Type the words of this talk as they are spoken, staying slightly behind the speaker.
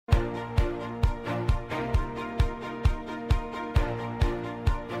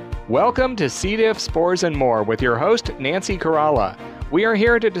Welcome to C. diff, spores, and more with your host, Nancy Kerala. We are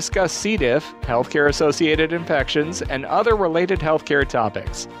here to discuss C. diff, healthcare-associated infections, and other related healthcare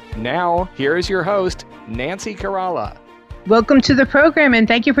topics. Now, here is your host, Nancy Kerala. Welcome to the program, and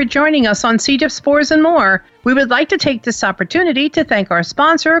thank you for joining us on C. diff, spores, and more. We would like to take this opportunity to thank our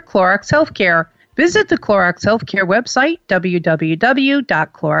sponsor, Clorox Healthcare. Visit the Clorox Healthcare website,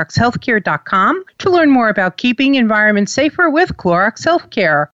 www.cloroxhealthcare.com, to learn more about keeping environments safer with Clorox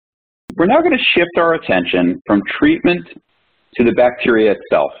Healthcare. We're now going to shift our attention from treatment to the bacteria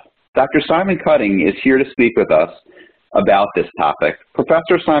itself. Dr. Simon Cutting is here to speak with us about this topic.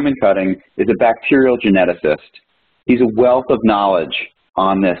 Professor Simon Cutting is a bacterial geneticist. He's a wealth of knowledge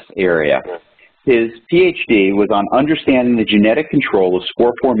on this area. His PhD was on understanding the genetic control of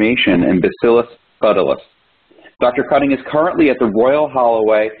spore formation in Bacillus subtilis. Dr. Cutting is currently at the Royal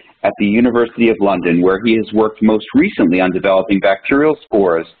Holloway at the University of London, where he has worked most recently on developing bacterial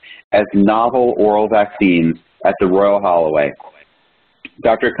spores as novel oral vaccines at the Royal Holloway.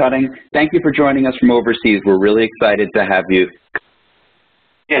 Dr. Cutting, thank you for joining us from overseas. We're really excited to have you.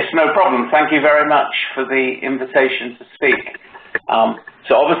 Yes, no problem. Thank you very much for the invitation to speak.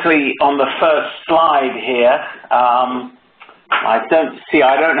 So obviously on the first slide here, I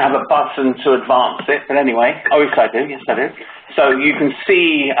don't have a button to advance it, but anyway, oh yes I do, So you can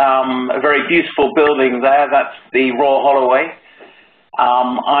see a very beautiful building there. That's the Royal Holloway.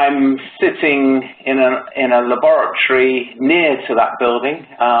 I'm sitting in a laboratory near to that building,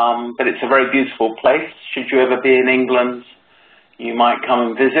 but it's a very beautiful place. Should you ever be in England, you might come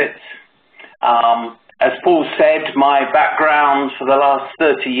and visit. As Paul said, my background for the last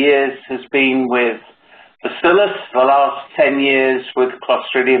 30 years has been with Bacillus, the last 10 years with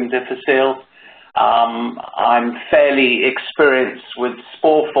Clostridium difficile. I'm fairly experienced with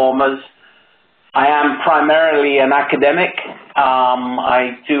spore formers. I am primarily an academic.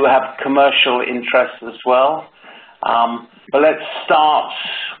 I do have commercial interests as well. But let's start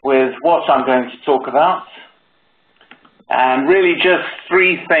with what I'm going to talk about. And really just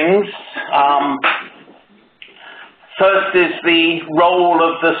three things. First is the role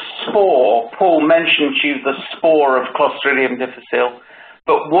of the spore. Paul mentioned to you the spore of Clostridium difficile,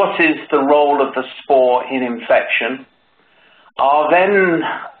 but what is the role of the spore in infection? I'll then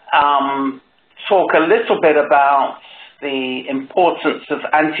talk a little bit about the importance of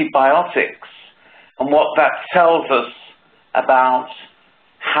antibiotics and what that tells us about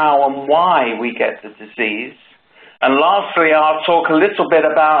how and why we get the disease. And lastly, I'll talk a little bit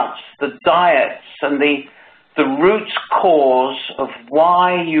about the diets and the root cause of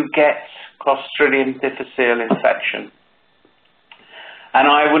why you get Clostridium difficile infection. And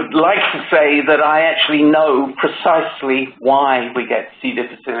I would like to say that I actually know precisely why we get C.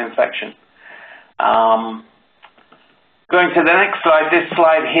 difficile infection. Going to the next slide, this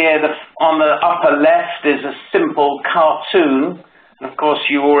slide here, on the upper left is a simple cartoon. And of course,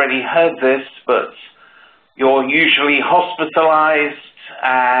 you already heard this, but you're usually hospitalized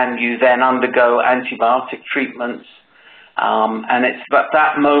and you then undergo antibiotic treatments. And it's at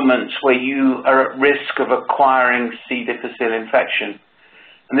that moment where you are at risk of acquiring C. difficile infection.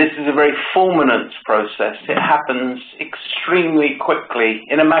 And this is a very fulminant process. It happens extremely quickly.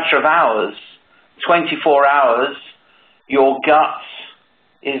 In a matter of hours, 24 hours, your gut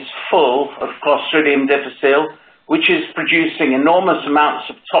is full of Clostridium difficile, which is producing enormous amounts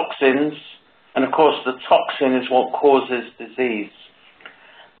of toxins. And of course, the toxin is what causes disease.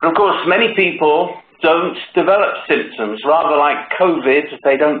 But of course, many people don't develop symptoms. Rather like COVID,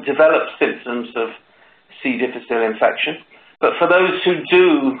 they don't develop symptoms of C. difficile infection. But for those who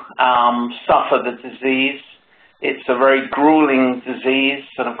do suffer the disease, it's a very grueling disease.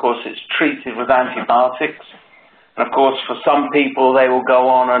 And of course, it's treated with antibiotics. And of course, for some people, they will go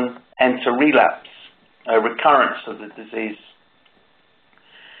on and enter relapse, a recurrence of the disease.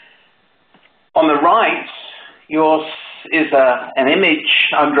 On the right, yours is an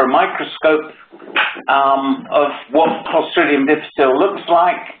image under a microscope of what Clostridium difficile looks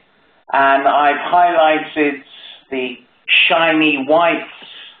like. And I've highlighted the shiny white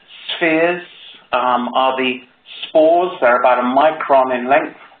spheres are the spores. They're about a micron in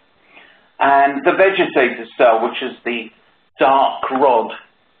length. And the vegetative cell, which is the dark rod.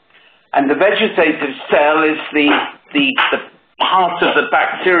 And the vegetative cell is the part of the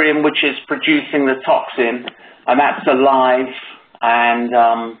bacterium which is producing the toxin, and that's alive, and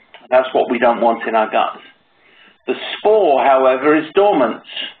that's what we don't want in our gut. The spore, however, is dormant,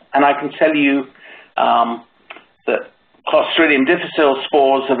 and I can tell you that Clostridium difficile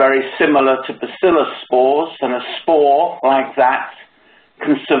spores are very similar to Bacillus spores, and a spore like that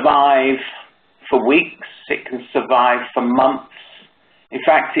can survive for weeks, it can survive for months, In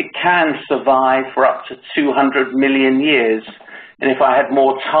fact, it can survive for up to 200 million years. And if I had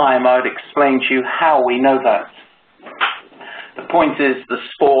more time, I would explain to you how we know that. The point is, the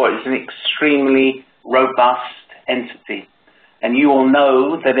spore is an extremely robust entity. And you will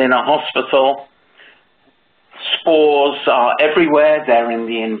know that in a hospital, spores are everywhere. They're in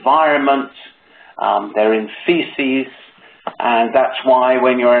the environment. They're in feces. And that's why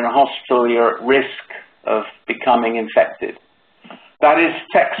when you're in a hospital, you're at risk of becoming infected. That is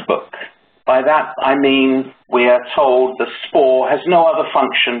textbook. By that, I mean we are told the spore has no other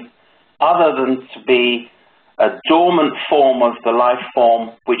function other than to be a dormant form of the life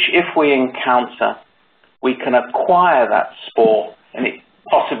form, which if we encounter, we can acquire that spore, and it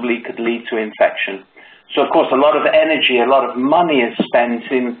possibly could lead to infection. So, of course, a lot of energy, a lot of money is spent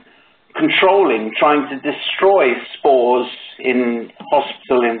in controlling, trying to destroy spores in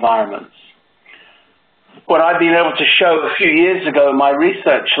hospital environments. What I've been able to show a few years ago in my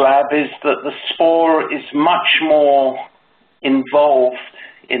research lab is that the spore is much more involved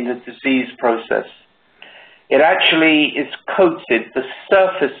in the disease process. It actually is coated, the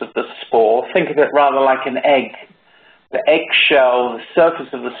surface of the spore, think of it rather like an egg. The eggshell, the surface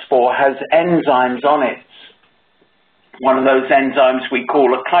of the spore, has enzymes on it. One of those enzymes we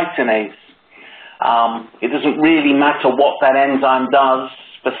call a chitinase. It doesn't really matter what that enzyme does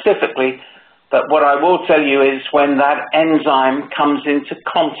specifically, but what I will tell you is when that enzyme comes into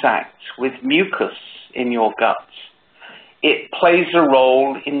contact with mucus in your guts, it plays a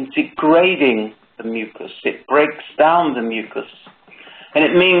role in degrading the mucus. It breaks down the mucus. And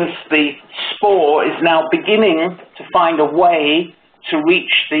it means the spore is now beginning to find a way to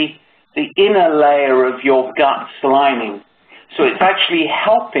reach the inner layer of your gut's lining. So it's actually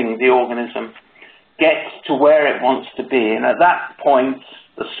helping the organism get to where it wants to be. And at that point,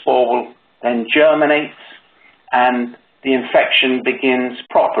 the spore will then germinate and the infection begins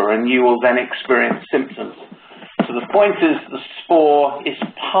proper, and you will then experience symptoms. So the point is the spore is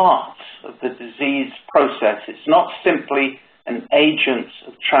part of the disease process. It's not simply an agent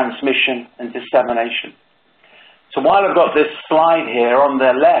of transmission and dissemination. So while I've got this slide here, on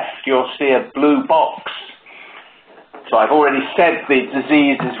the left you'll see a blue box. So I've already said the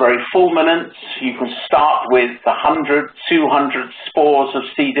disease is very fulminant. You can start with 100, 200 spores of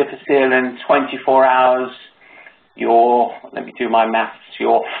C. difficile in 24 hours. Let me do my maths,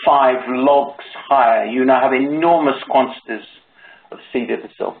 you're 5 logs higher. You now have enormous quantities of C.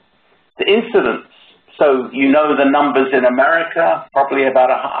 difficile. The incidence, so you know the numbers in America, probably about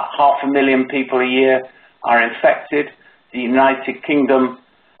 500,000 people a year are infected. The United Kingdom,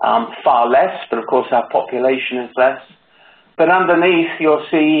 far less, but of course our population is less. But underneath you'll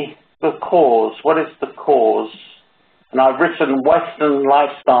see the cause. What is the cause? And I've written Western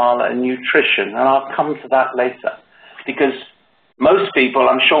lifestyle and nutrition, and I'll come to that later. Because most people,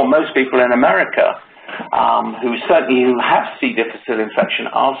 I'm sure most people in America who have C. difficile infection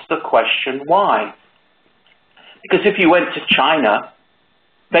ask the question, why? Because if you went to China,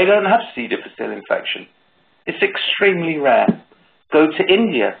 they don't have C. difficile infection. It's extremely rare. Go to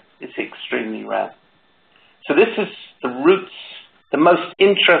India, it's extremely rare. So this is the roots, the most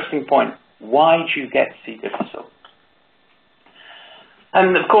interesting point. Why do you get C. difficile?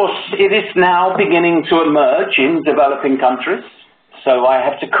 And of course, it is now beginning to emerge in developing countries. So I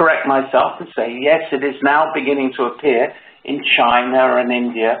have to correct myself and say, yes, it is now beginning to appear in China and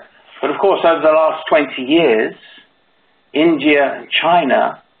India. But of course, over the last 20 years, India and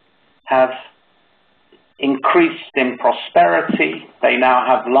China have increased in prosperity. They now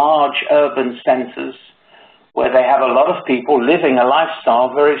have large urban centers where they have a lot of people living a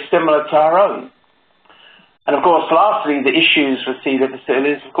lifestyle very similar to our own. And of course, lastly, the issues with C. difficile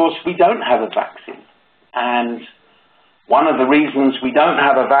is, of course, we don't have a vaccine. And one of the reasons we don't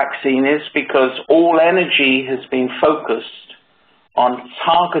have a vaccine is because all energy has been focused on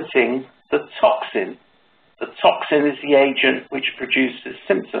targeting the toxin. The toxin is the agent which produces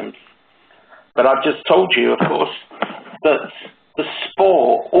symptoms. But I've just told you, of course, that the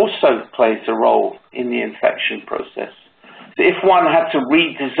spore also plays a role in the infection process. So if one had to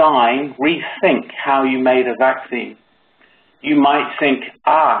redesign, rethink how you made a vaccine, you might think,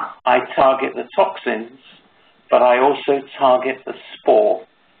 I target the toxins, but I also target the spore.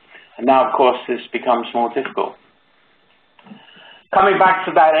 And now, of course, this becomes more difficult. Coming back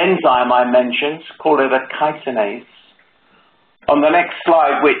to that enzyme I mentioned, call it a chitinase. On the next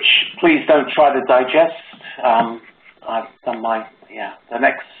slide, which please don't try to digest, I've done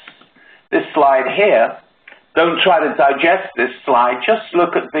this slide here. Don't try to digest this slide. Just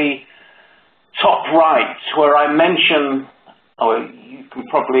look at the top right where I mention, you can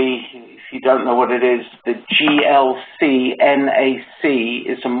probably, if you don't know what it is, the GLC-NAC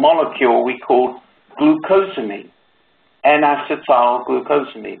is a molecule we call glucosamine,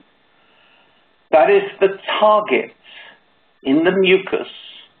 N-acetylglucosamine. That is the target in the mucus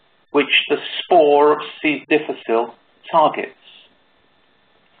which the spore of C. difficile targets.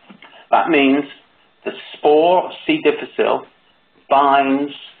 That means the spore of C. difficile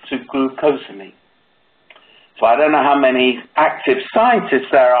binds to glucosamine. So I don't know how many active scientists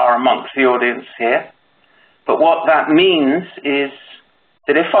there are amongst the audience here, but what that means is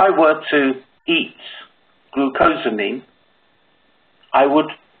that if I were to eat glucosamine, I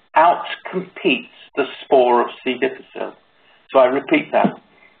would outcompete the spore of C. difficile. So I repeat that.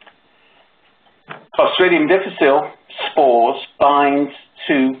 Clostridium difficile spores bind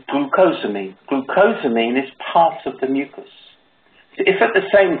to glucosamine. Glucosamine is part of the mucus. So if at the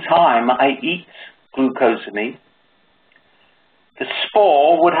same time I eat glucosamine, the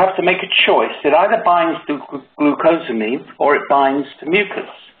spore would have to make a choice. It either binds to glucosamine or it binds to mucus.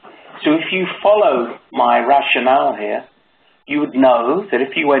 So if you follow my rationale here, you would know that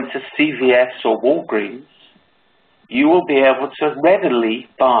if you went to CVS or Walgreens, you will be able to readily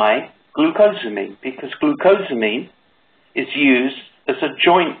buy glucosamine because glucosamine is used as a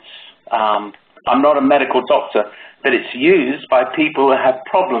joint. I'm not a medical doctor, but it's used by people who have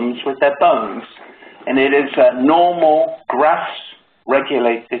problems with their bones. And it is a normal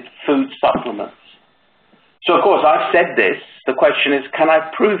GRAS-regulated food supplement. So, of course, I've said this. The question is, can I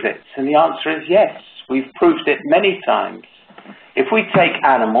prove it? And the answer is yes. We've proved it many times. If we take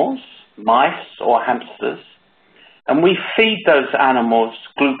animals, mice or hamsters, and we feed those animals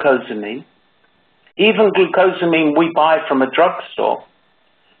glucosamine, even glucosamine we buy from a drugstore,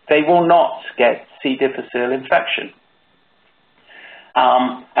 they will not get C. difficile infection.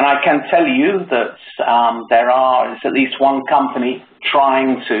 And I can tell you that there's at least one company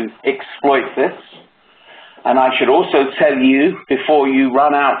trying to exploit this. And I should also tell you, before you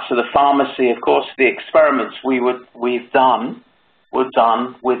run out to the pharmacy, of course, the experiments we've done were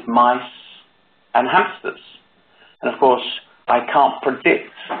done with mice and hamsters. And of course, I can't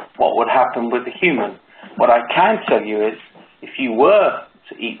predict what would happen with the human. What I can tell you is, if you were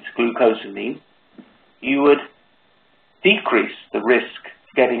to eat glucosamine, you would decrease the risk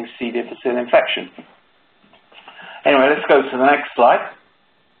of getting C. difficile infection. Anyway, let's go to the next slide.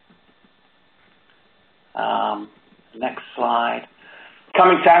 Next slide.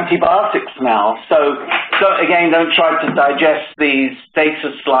 Coming to antibiotics now. So again, don't try to digest these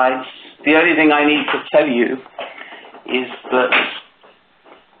data slides. The only thing I need to tell you is that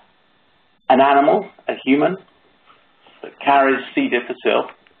an animal, a human, that carries C. difficile,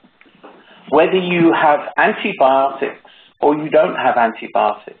 whether you have antibiotics or you don't have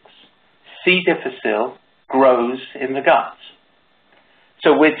antibiotics, C. difficile grows in the gut.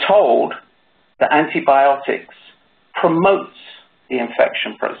 So we're told that antibiotics promote the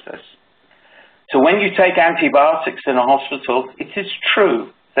infection process. So when you take antibiotics in a hospital, it is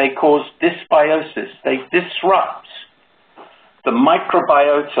true, they cause dysbiosis. They disrupt the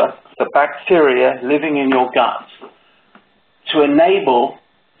microbiota, the bacteria living in your gut, to enable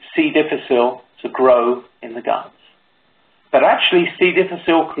C. difficile to grow in the gut. But actually, C.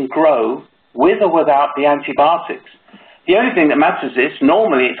 difficile can grow with or without the antibiotics. The only thing that matters is,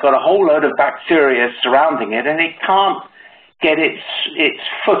 normally it's got a whole load of bacteria surrounding it, and it can't get its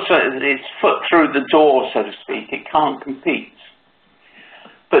foot through the door, so to speak. It can't compete.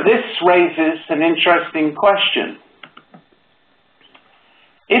 But this raises an interesting question.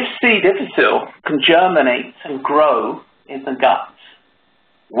 If C. difficile can germinate and grow in the gut,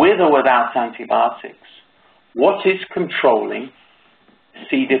 with or without antibiotics, what is controlling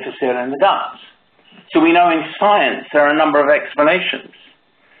C. difficile in the gut? So we know in science there are a number of explanations.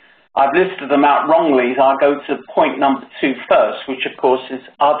 I've listed them out wrongly. I'll go to point number 2 first, which of course is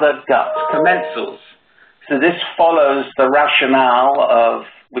other gut commensals. So this follows the rationale of,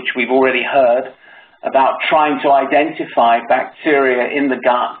 which we've already heard, about trying to identify bacteria in the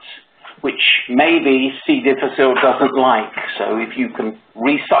gut, which maybe C. difficile doesn't like. So if you can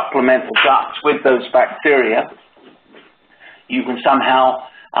resupplement the gut with those bacteria, you can somehow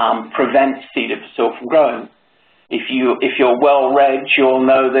prevent C. difficile from growing. If you're well-read, you'll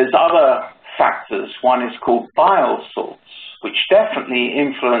know there's other factors. One is called bile salts, which definitely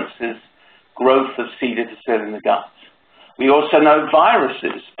influences growth of C. difficile in the gut. We also know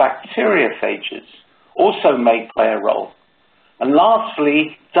viruses, bacteriophages, also may play a role. And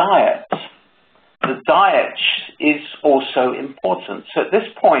lastly, diet. The diet is also important. So at this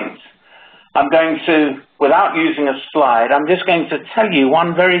point, I'm going to, without using a slide, I'm just going to tell you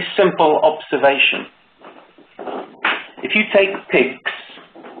one very simple observation. If you take pigs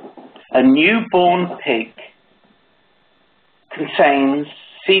A newborn pig contains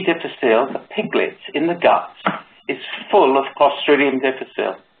C. difficile, the piglet in the gut is full of Clostridium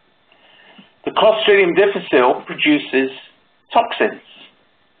difficile. The Clostridium difficile produces toxins,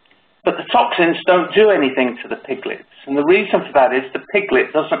 but the toxins don't do anything to the piglets. And the reason for that is the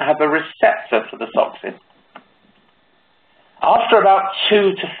piglet doesn't have a receptor for the toxin. After about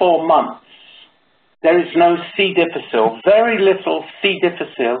 2 to 4 months, there is no C. difficile, very little C.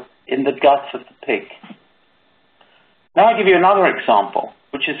 difficile in the gut of the pig. Now I give you another example,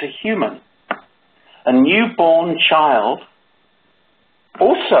 which is a human. A newborn child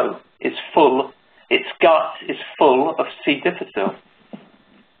also is full, its gut is full of C. difficile.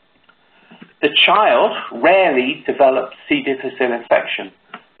 The child rarely develops C. difficile infection.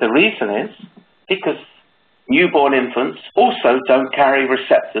 The reason is because newborn infants also don't carry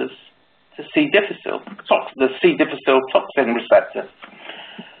receptors to C. difficile, the C. difficile toxin receptor.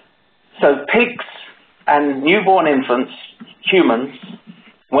 So pigs and newborn infants, humans,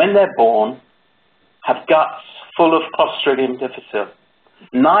 when they're born, have guts full of Clostridium difficile.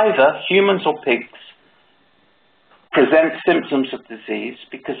 Neither humans or pigs present symptoms of disease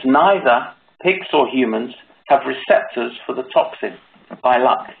because neither pigs or humans have receptors for the toxin, by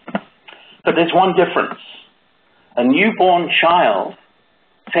luck. But there's one difference. A newborn child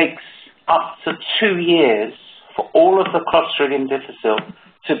takes up to 2 years for all of the Clostridium difficile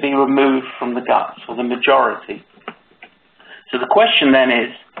to be removed from the gut, or the majority. So the question then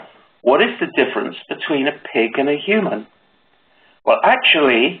is, what is the difference between a pig and a human? Well,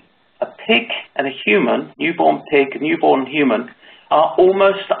 actually, a pig and a human, newborn pig and newborn human, are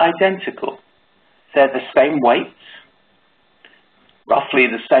almost identical. They're the same weight, roughly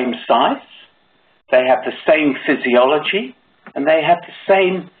the same size, they have the same physiology, and they have the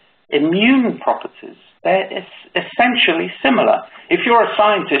same immune properties. They're essentially similar. If you're a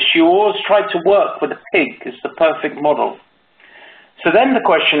scientist, you always try to work with a pig as the perfect model. So then the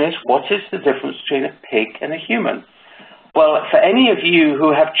question is, what is the difference between a pig and a human? Well, for any of you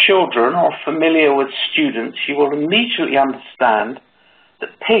who have children or are familiar with students, you will immediately understand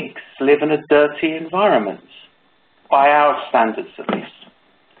that pigs live in a dirty environment, by our standards at least.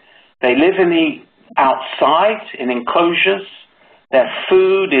 They live in the outside, in enclosures. Their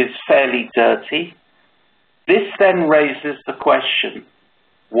food is fairly dirty. This then raises the question,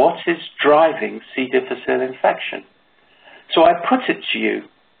 what is driving C. difficile infection? So I put it to you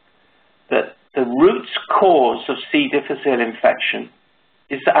that the root cause of C. difficile infection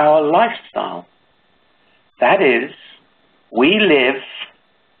is our lifestyle. That is, we live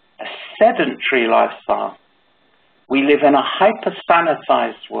a sedentary lifestyle. We live in a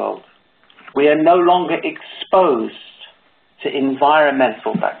hyper-sanitized world. We are no longer exposed to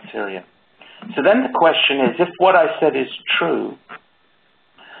environmental bacteria. So then the question is, if what I said is true,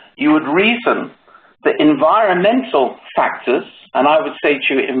 you would reason that environmental factors, and I would say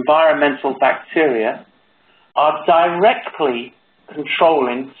to you environmental bacteria, are directly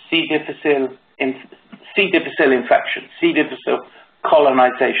controlling C. difficile infection, C. difficile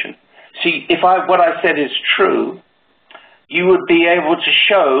colonization. See, if what I said is true, you would be able to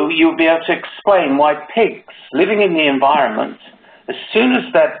show, you would be able to explain why pigs living in the environment, as soon as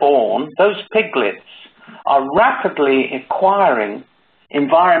they're born, those piglets are rapidly acquiring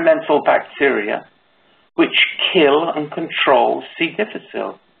environmental bacteria which kill and control C.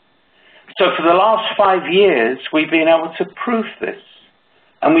 difficile. So for the last 5 years, we've been able to prove this.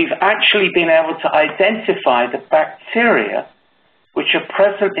 And we've actually been able to identify the bacteria which are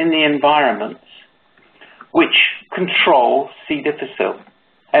present in the environment which control C. difficile.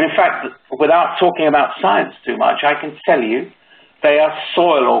 And in fact, without talking about science too much, I can tell you they are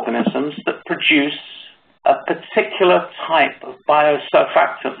soil organisms that produce a particular type of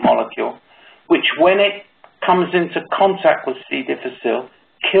biosurfactant molecule, which when it comes into contact with C. difficile,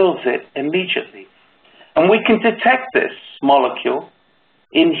 kills it immediately. And we can detect this molecule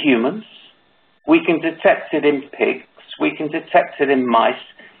in humans, we can detect it in pigs, we can detect it in mice.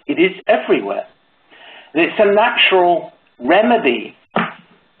 It is everywhere. It's a natural remedy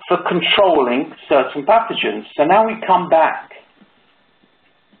for controlling certain pathogens. So now we come back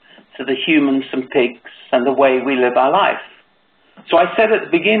to the humans and pigs and the way we live our life. So I said at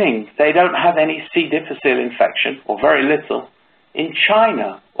the beginning, they don't have any C. difficile infection, or very little, in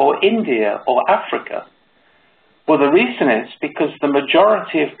China or India or Africa. Well, the reason is because the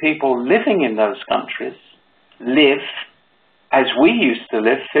majority of people living in those countries live as we used to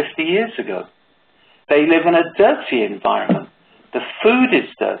live 50 years ago. They live in a dirty environment. The food is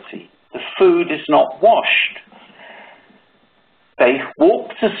dirty. The food is not washed. They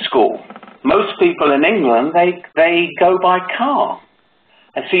walk to school. Most people in England, they go by car.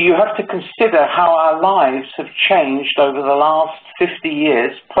 And so you have to consider how our lives have changed over the last 50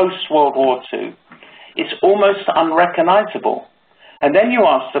 years, post-World War II. It's almost unrecognizable. And then you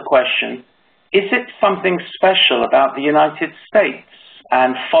ask the question, is it something special about the United States,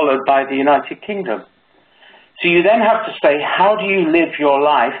 and followed by the United Kingdom? So you then have to say, how do you live your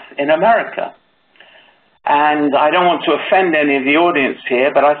life in America? And I don't want to offend any of the audience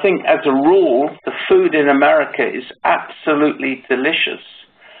here, but I think as a rule, the food in America is absolutely delicious.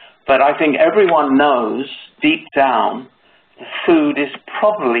 But I think everyone knows deep down the food is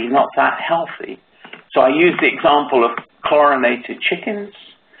probably not that healthy. So I use the example of chlorinated chickens,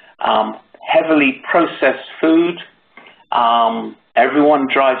 heavily processed food. Everyone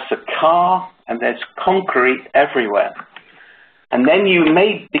drives a car, and there's concrete everywhere. And then you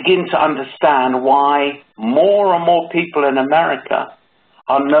may begin to understand why more and more people in America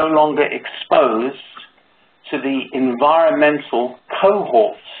are no longer exposed to the environmental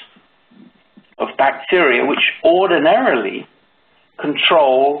cohorts of bacteria which ordinarily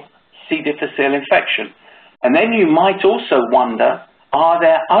control C. difficile infection. And then you might also wonder, are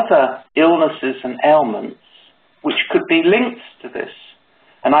there other illnesses and ailments which could be linked to this?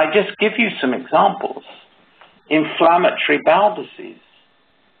 And I just give you some examples. Inflammatory bowel disease,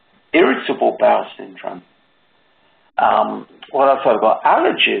 irritable bowel syndrome, what else have I got?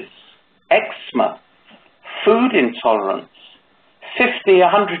 Allergies, eczema, food intolerance. 50,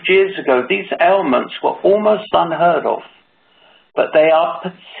 100 years ago, these ailments were almost unheard of, but they are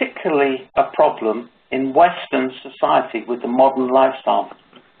particularly a problem in Western society with the modern lifestyle.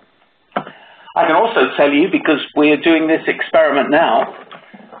 I can also tell you, because we are doing this experiment now,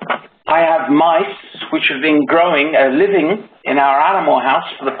 I have mice which have been living in our animal house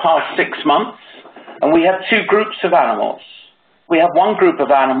for the past 6 months, and we have two groups of animals. We have one group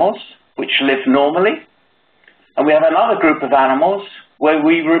of animals which live normally, and we have another group of animals where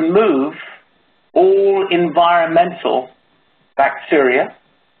we remove all environmental bacteria,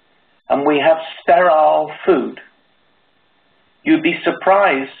 and we have sterile food. You'd be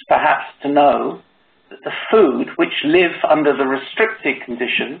surprised, perhaps, to know that the food which live under the restricted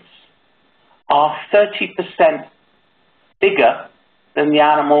conditions are 30% bigger than the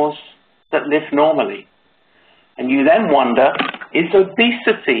animals that live normally. And you then wonder, is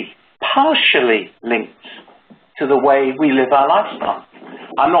obesity partially linked to the way we live our lifestyle?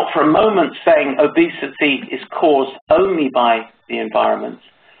 I'm not for a moment saying obesity is caused only by the environment,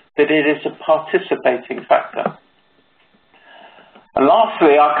 but it is a participating factor. And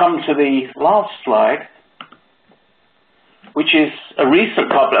lastly, I'll come to the last slide, which is a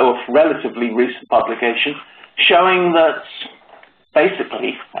relatively recent publication showing that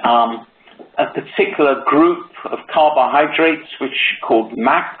basically a particular group of carbohydrates, which are called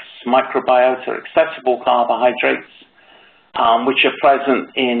MACs, microbiota accessible carbohydrates, which are present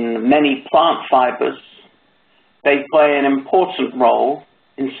in many plant fibers, they play an important role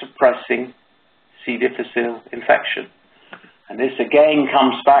in suppressing C. difficile infection. And this again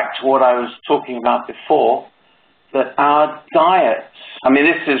comes back to what I was talking about before, that our diets, I mean,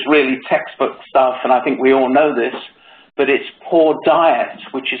 this is really textbook stuff, and I think we all know this, but it's poor diet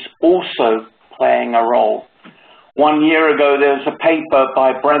which is also playing a role. 1 year ago, there was a paper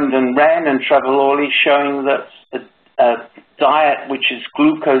by Brendan Wren and Trevor Lawley showing that a diet which is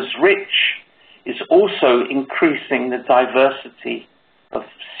glucose-rich is also increasing the diversity of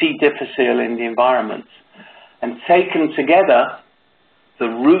C. difficile in the environment. And taken together, the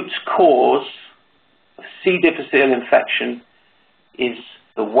root cause of C. difficile infection is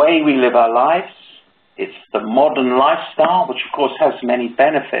the way we live our lives. It's the modern lifestyle, which of course has many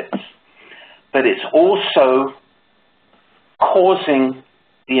benefits, but it's also causing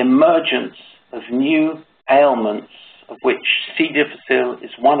the emergence of new ailments, of which C. difficile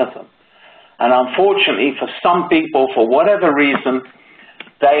is one of them. And unfortunately, for some people, for whatever reason,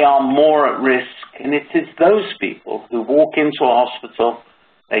 they are more at risk, and it is those people who walk into a hospital,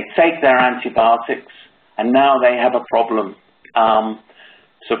 they take their antibiotics, and now they have a problem.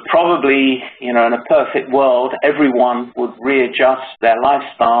 So probably, in a perfect world, everyone would readjust their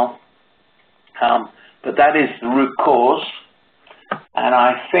lifestyle, but that is the root cause, and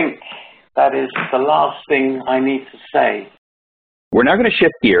I think that is the last thing I need to say. We're now going to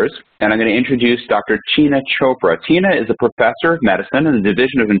shift gears, and I'm going to introduce Dr. Tina Chopra. Tina is a professor of medicine in the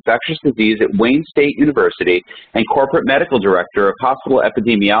Division of Infectious Disease at Wayne State University and corporate medical director of hospital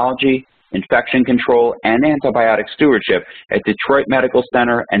epidemiology, infection control, and antibiotic stewardship at Detroit Medical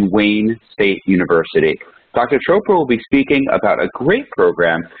Center and Wayne State University. Dr. Chopra will be speaking about a great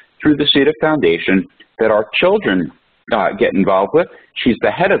program through the C. diff Foundation that our children get involved with. She's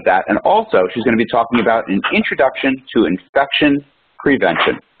the head of that, and also she's going to be talking about an introduction to infection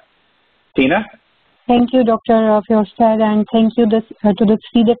prevention. Tina? Thank you, Dr. Fjorsted, and thank you to the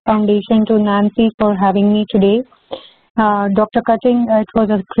C. diff Foundation, to Nancy for having me today. Dr. Cutting, it was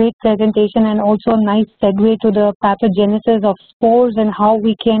a great presentation and also a nice segue to the pathogenesis of spores and how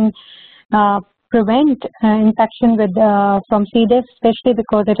we can prevent infection with from C. diff, especially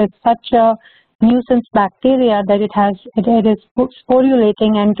because it is such a nuisance bacteria that it is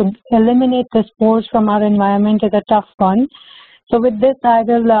sporulating, and to eliminate the spores from our environment is a tough one. So with this, I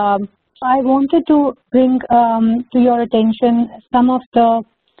wanted to bring to your attention some of the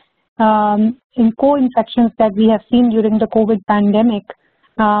co-infections that we have seen during the COVID pandemic.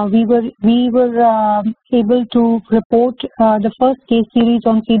 We were able to report the first case series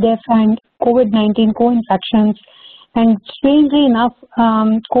on C. diff and COVID-19 co-infections. And strangely enough,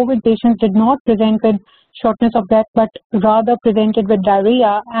 COVID patients did not present with shortness of breath, but rather presented with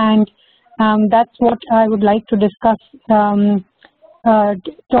diarrhea. And that's what I would like to discuss.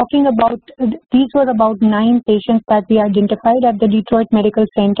 Talking about, these were about 9 patients that we identified at the Detroit Medical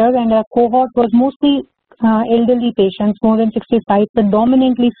Center, and our cohort was mostly elderly patients, more than 65,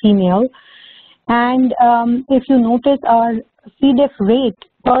 predominantly female. And if you notice, our C. diff rate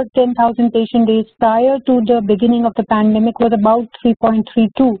per 10,000 patient days prior to the beginning of the pandemic was about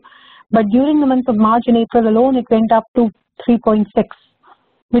 3.32. But during the months of March and April alone, it went up to 3.6,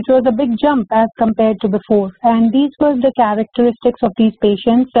 which was a big jump as compared to before. And these were the characteristics of these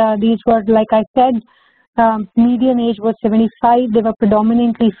patients. These were, like I said, median age was 75. They were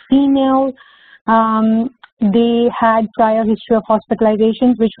predominantly female. They had prior history of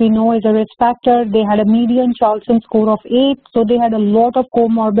hospitalizations, which we know is a risk factor. They had a median Charlson score of 8, so they had a lot of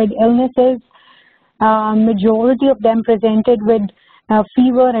comorbid illnesses. Majority of them presented with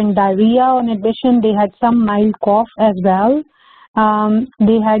fever and diarrhea on admission. They had some mild cough as well.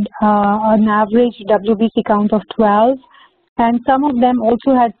 They had an average WBC count of 12, and some of them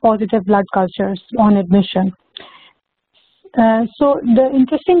also had positive blood cultures on admission. So the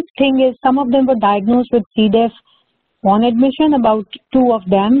interesting thing is some of them were diagnosed with C. diff on admission, about 2 of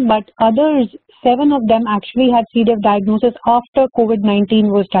them, but others, 7 of them actually had C. diff diagnosis after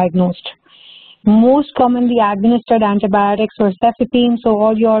COVID-19 was diagnosed. Most commonly administered antibiotics were cefepime, so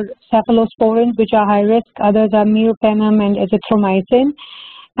all your cephalosporins, which are high risk, others are meropenem and azithromycin.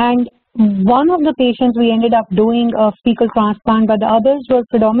 And one of the patients we ended up doing a fecal transplant, but the others were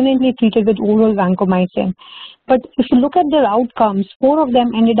predominantly treated with oral vancomycin. But if you look at their outcomes, 4 of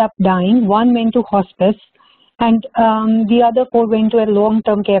them ended up dying, 1 went to hospice, and the other 4 went to a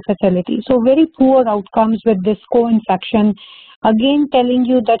long-term care facility. So very poor outcomes with this co-infection. Again, telling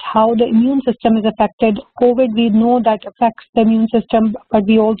you that how the immune system is affected. COVID, we know that affects the immune system, but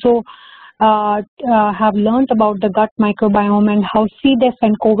we also have learned about the gut microbiome and how C. diff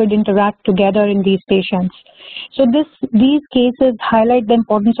and COVID interact together in these patients. So these cases highlight the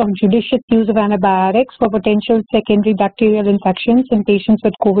importance of judicious use of antibiotics for potential secondary bacterial infections in patients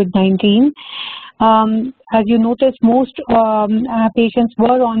with COVID-19. As you notice, most patients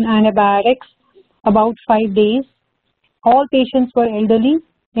were on antibiotics about 5 days. All patients were elderly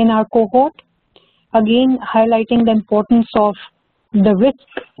in our cohort, again highlighting the importance of the risk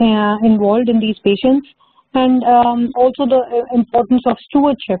involved in these patients, and also the importance of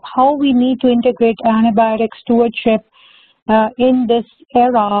stewardship, how we need to integrate antibiotic stewardship in this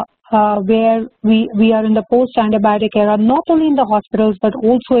era where we are in the post-antibiotic era, not only in the hospitals but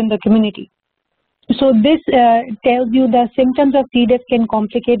also in the community. So this tells you the symptoms of C. diff can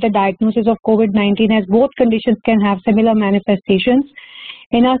complicate the diagnosis of COVID-19, as both conditions can have similar manifestations.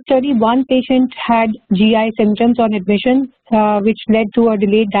 In our study, 1 patient had GI symptoms on admission, which led to a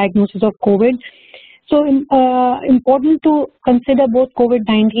delayed diagnosis of COVID. So important to consider both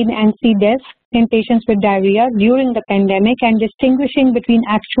COVID-19 and C. diff in patients with diarrhea during the pandemic, and distinguishing between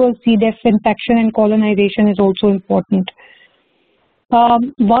actual C. diff infection and colonization is also important.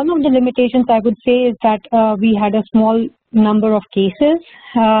 One of the limitations I would say is that we had a small number of cases,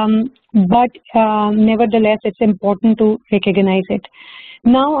 but nevertheless it's important to recognize it.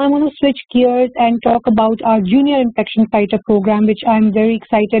 Now I'm going to switch gears and talk about our Junior Infection Fighter program, which I'm very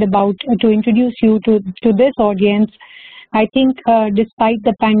excited about to introduce you to this audience. I think despite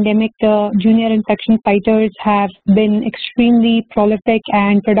the pandemic, the Junior Infection Fighters have been extremely prolific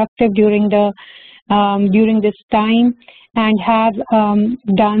and productive during this time, and have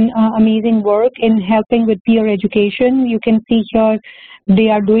done amazing work in helping with peer education. You can see here they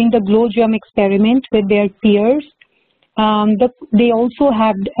are doing the glow germ experiment with their peers. They also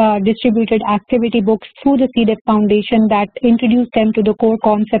have distributed activity books through the C. diff Foundation that introduce them to the core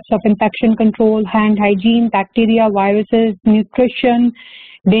concepts of infection control, hand hygiene, bacteria, viruses, nutrition,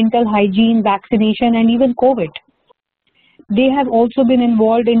 dental hygiene, vaccination, and even COVID. They have also been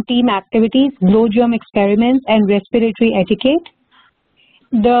involved in team activities, glow germ experiments, and respiratory etiquette.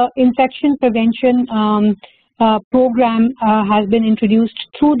 The infection prevention program has been introduced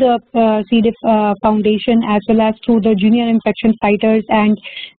through the C. diff Foundation as well as through the junior infection fighters, and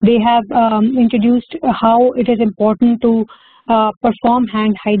they have introduced how it is important to perform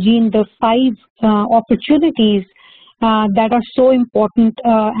hand hygiene, the 5 opportunities that are so important,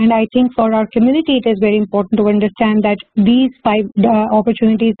 and I think for our community it is very important to understand that these 5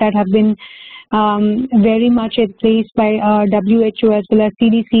 opportunities that have been very much in place by WHO as well as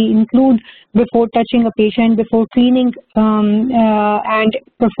CDC include before touching a patient, before cleaning and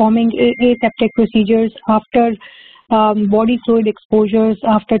performing aseptic procedures, after body fluid exposures,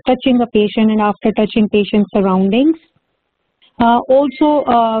 after touching a patient and after touching patient surroundings. Also,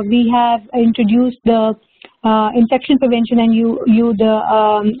 we have introduced the infection prevention and the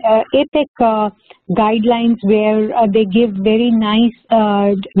APEC guidelines, where they give very nice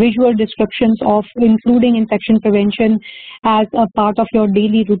visual descriptions of including infection prevention as a part of your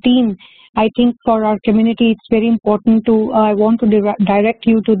daily routine. I think for our community it's very important to, I want to direct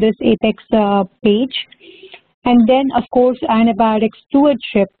you to this APEX page. And then of course antibiotic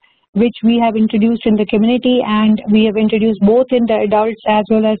stewardship, which we have introduced in the community, and we have introduced both in the adults as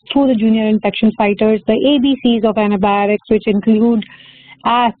well as through the junior infection fighters, the ABCs of antibiotics, which include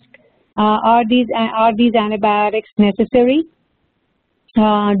ask, are these antibiotics necessary?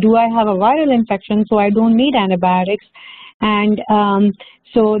 Do I have a viral infection so I don't need antibiotics? And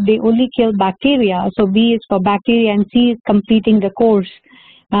so they only kill bacteria. So B is for bacteria and C is completing the course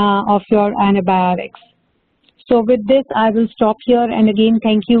of your antibiotics. So with this, I will stop here, and again,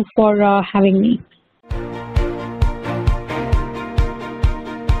 thank you for having me.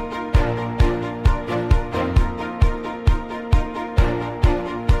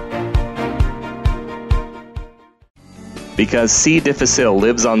 Because C. difficile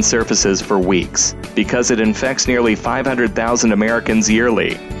lives on surfaces for weeks, because it infects nearly 500,000 Americans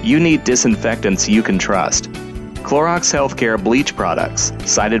yearly, you need disinfectants you can trust. Clorox Healthcare bleach products,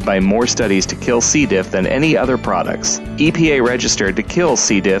 cited by more studies to kill C. diff than any other products. EPA registered to kill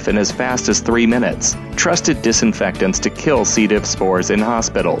C. diff in as fast as 3 minutes. Trusted disinfectants to kill C. diff spores in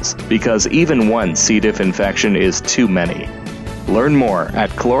hospitals, because even one C. diff infection is too many. Learn more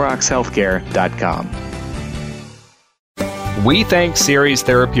at CloroxHealthcare.com. We thank Seres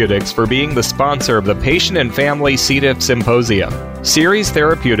Therapeutics for being the sponsor of the Patient and Family C. diff Symposium. Seres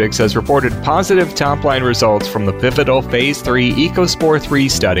Therapeutics has reported positive top-line results from the pivotal Phase 3 EcoSpore 3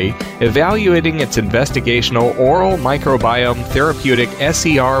 study evaluating its investigational oral microbiome therapeutic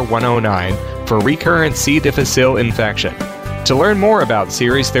SER-109 for recurrent C. difficile infection. To learn more about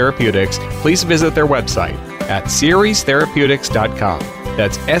Seres Therapeutics, please visit their website at serestherapeutics.com.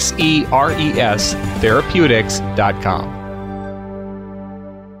 That's SERES therapeutics.com.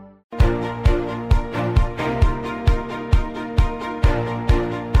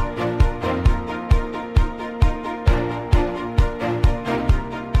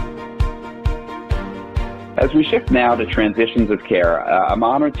 As we shift now to transitions of care, I'm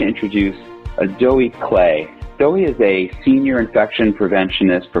honored to introduce Zoe Clay. Zoe is a senior infection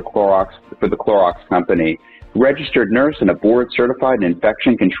preventionist for the Clorox Company, registered nurse and a board-certified in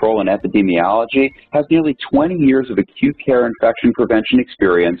infection control and epidemiology, has nearly 20 years of acute care infection prevention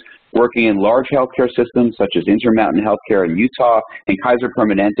experience working in large healthcare systems such as Intermountain Healthcare in Utah and Kaiser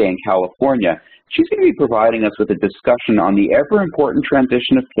Permanente in California. She's going to be providing us with a discussion on the ever-important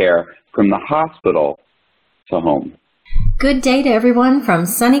transition of care from the hospital to home. Good day to everyone from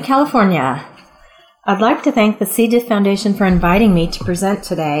sunny California. I'd like to thank the C. diff Foundation for inviting me to present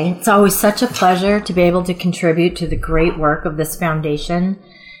today. It's always such a pleasure to be able to contribute to the great work of this foundation.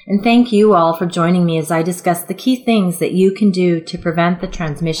 And thank you all for joining me as I discuss the key things that you can do to prevent the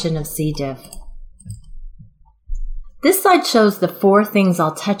transmission of C. diff. This slide shows the 4 things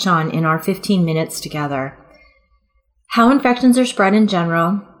I'll touch on in our 15 minutes together. How infections are spread in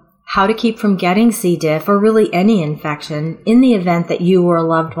general, how to keep from getting C. diff or really any infection in the event that you or a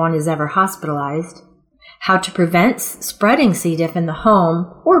loved one is ever hospitalized, how to prevent spreading C. diff in the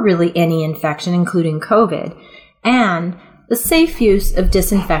home or really any infection including COVID, and the safe use of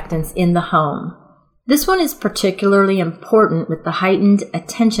disinfectants in the home. This one is particularly important with the heightened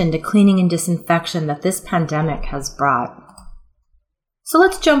attention to cleaning and disinfection that this pandemic has brought. So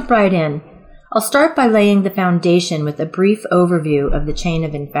let's jump right in. I'll start by laying the foundation with a brief overview of the chain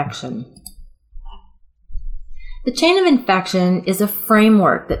of infection. The chain of infection is a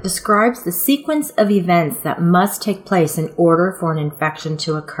framework that describes the sequence of events that must take place in order for an infection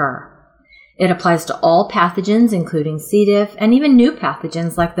to occur. It applies to all pathogens, including C. diff, and even new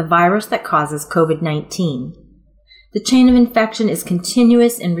pathogens like the virus that causes COVID-19. The chain of infection is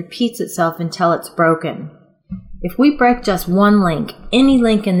continuous and repeats itself until it's broken. If we break just one link, any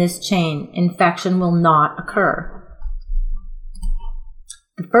link in this chain, infection will not occur.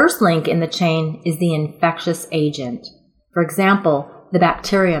 The first link in the chain is the infectious agent. For example, the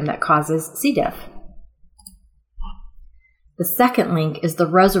bacterium that causes C. diff. The second link is the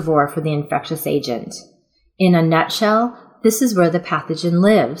reservoir for the infectious agent. In a nutshell, this is where the pathogen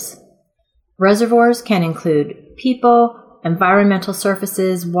lives. Reservoirs can include people, environmental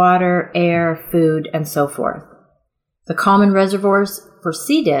surfaces, water, air, food, and so forth. The common reservoirs for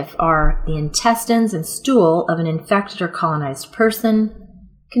C. diff are the intestines and stool of an infected or colonized person,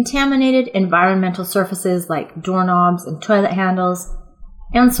 contaminated environmental surfaces like doorknobs and toilet handles,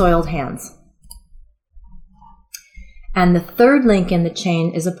 and soiled hands. And the third link in the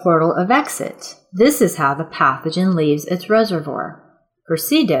chain is a portal of exit. This is how the pathogen leaves its reservoir. For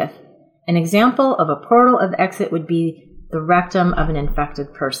C. diff, an example of a portal of exit would be the rectum of an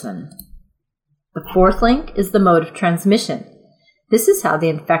infected person. The fourth link is the mode of transmission. This is how the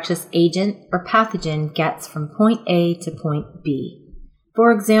infectious agent or pathogen gets from point A to point B.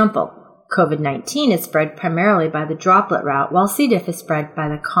 For example, COVID-19 is spread primarily by the droplet route, while C. diff is spread by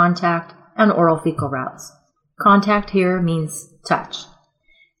the contact and oral fecal routes. Contact here means touch.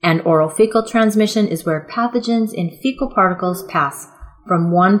 And oral fecal transmission is where pathogens in fecal particles pass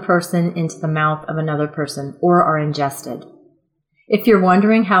from one person into the mouth of another person or are ingested. If you're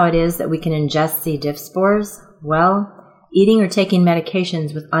wondering how it is that we can ingest C. diff spores, well, eating or taking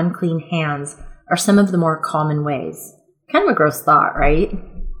medications with unclean hands are some of the more common ways. Kind of a gross thought, right?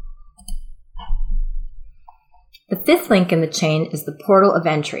 The fifth link in the chain is the portal of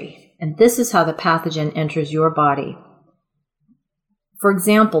entry, and this is how the pathogen enters your body. For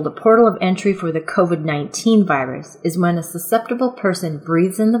example, the portal of entry for the COVID-19 virus is when a susceptible person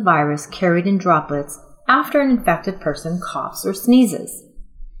breathes in the virus carried in droplets after an infected person coughs or sneezes.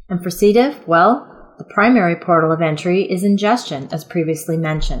 And for C. diff, well, the primary portal of entry is ingestion, as previously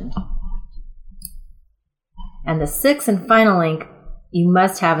mentioned. And the sixth and final link, you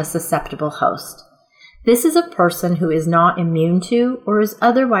must have a susceptible host. This is a person who is not immune to or is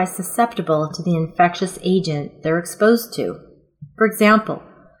otherwise susceptible to the infectious agent they're exposed to. For example,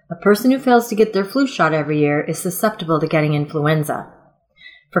 a person who fails to get their flu shot every year is susceptible to getting influenza.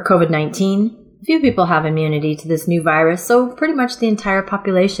 For COVID-19, few people have immunity to this new virus, so pretty much the entire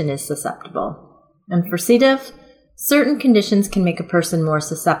population is susceptible. And for C. diff, certain conditions can make a person more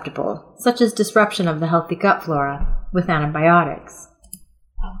susceptible, such as disruption of the healthy gut flora with antibiotics.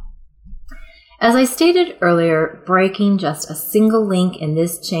 As I stated earlier, breaking just a single link in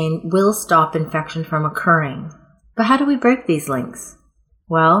this chain will stop infection from occurring. But how do we break these links?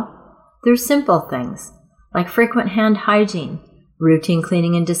 Well, through simple things, like frequent hand hygiene, routine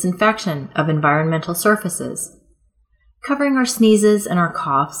cleaning and disinfection of environmental surfaces, covering our sneezes and our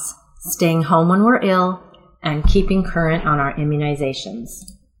coughs, staying home when we're ill, and keeping current on our immunizations.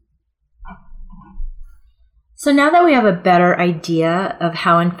 So now that we have a better idea of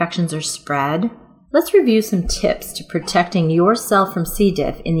how infections are spread, let's review some tips to protecting yourself from C.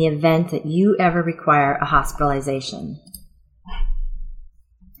 diff in the event that you ever require a hospitalization.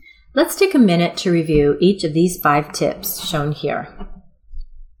 Let's take a minute to review each of these 5 tips shown here.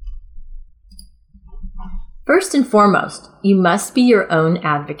 First and foremost, you must be your own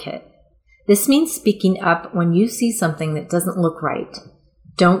advocate. This means speaking up when you see something that doesn't look right.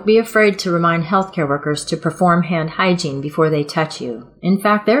 Don't be afraid to remind healthcare workers to perform hand hygiene before they touch you. In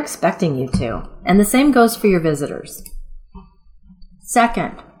fact, they're expecting you to. And the same goes for your visitors.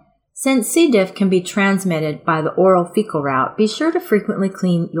 Second, since C. diff can be transmitted by the oral fecal route, be sure to frequently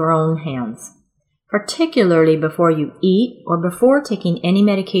clean your own hands, particularly before you eat or before taking any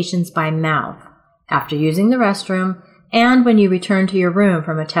medications by mouth, after using the restroom, and when you return to your room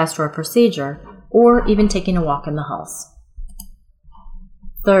from a test or a procedure, or even taking a walk in the halls.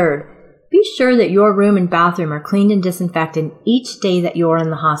 Third, be sure that your room and bathroom are cleaned and disinfected each day that you're in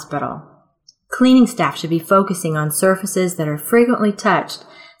the hospital. Cleaning staff should be focusing on surfaces that are frequently touched,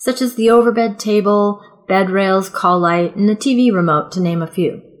 such as the overbed table, bed rails, call light, and the TV remote, to name a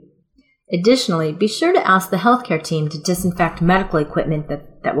few. Additionally, be sure to ask the healthcare team to disinfect medical equipment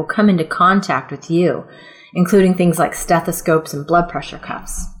that will come into contact with you, including things like stethoscopes and blood pressure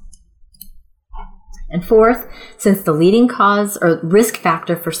cuffs. And fourth, since the leading cause or risk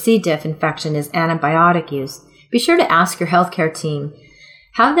factor for C. diff infection is antibiotic use, be sure to ask your healthcare team.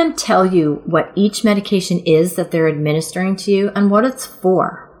 Have them tell you what each medication is that they're administering to you and what it's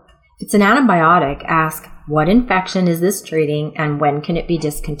for. If it's an antibiotic, ask, what infection is this treating and when can it be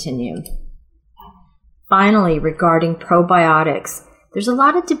discontinued? Finally, regarding probiotics, There's a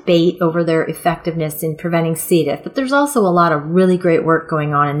lot of debate over their effectiveness in preventing C. diff, but there's also a lot of really great work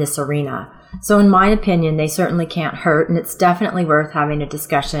going on in this arena. So in my opinion, they certainly can't hurt, and it's definitely worth having a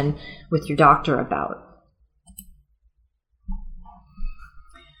discussion with your doctor about.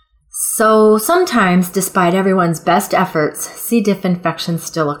 So sometimes, despite everyone's best efforts, C. diff infections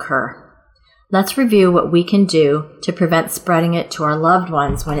still occur. Let's review what we can do to prevent spreading it to our loved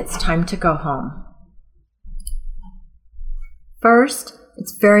ones when it's time to go home. First,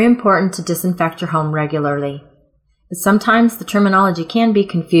 it's very important to disinfect your home regularly. But sometimes the terminology can be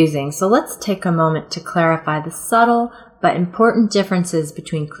confusing, so let's take a moment to clarify the subtle but important differences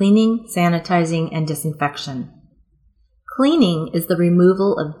between cleaning, sanitizing, and disinfection. Cleaning is the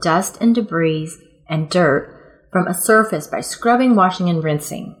removal of dust and debris and dirt from a surface by scrubbing, washing, and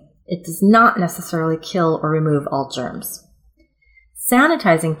rinsing. It does not necessarily kill or remove all germs.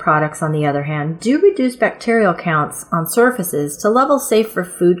 Sanitizing products, on the other hand, do reduce bacterial counts on surfaces to levels safe for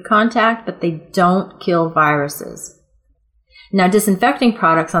food contact, but they don't kill viruses. Now, disinfecting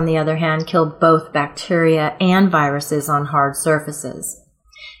products, on the other hand, kill both bacteria and viruses on hard surfaces.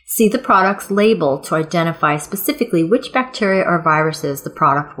 See the product's label to identify specifically which bacteria or viruses the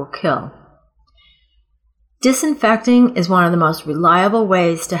product will kill. Disinfecting is one of the most reliable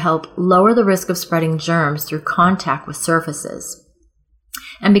ways to help lower the risk of spreading germs through contact with surfaces.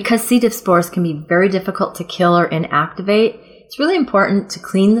 And because C. diff spores can be very difficult to kill or inactivate, it's really important to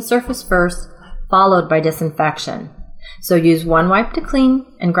clean the surface first, followed by disinfection. So use one wipe to clean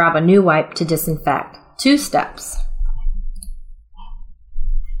and grab a new wipe to disinfect. 2 steps.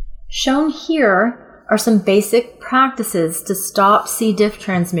 Shown here are some basic practices to stop C. diff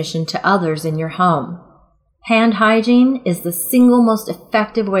transmission to others in your home. Hand hygiene is the single most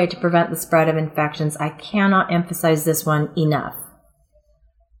effective way to prevent the spread of infections. I cannot emphasize this one enough.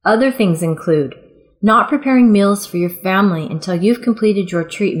 Other things include not preparing meals for your family until you've completed your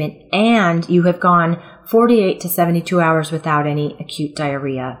treatment and you have gone 48 to 72 hours without any acute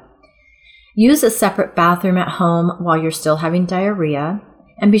diarrhea. Use a separate bathroom at home while you're still having diarrhea,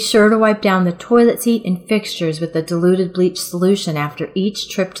 and be sure to wipe down the toilet seat and fixtures with a diluted bleach solution after each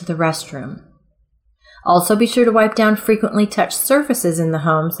trip to the restroom. Also be sure to wipe down frequently touched surfaces in the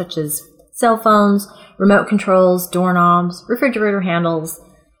home, such as cell phones, remote controls, doorknobs, refrigerator handles,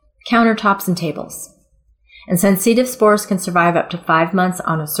 countertops, and tables. And since C. diff spores can survive up to 5 months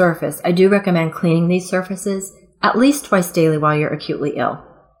on a surface, I do recommend cleaning these surfaces at least twice daily while you're acutely ill.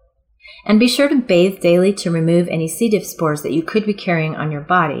 And be sure to bathe daily to remove any C. diff spores that you could be carrying on your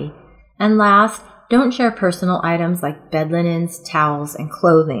body. And last, don't share personal items like bed linens, towels, and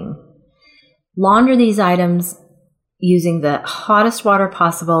clothing. Launder these items using the hottest water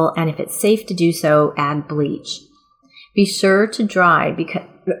possible, and if it's safe to do so, add bleach. Be sure to dry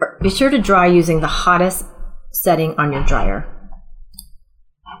using the hottest setting on your dryer.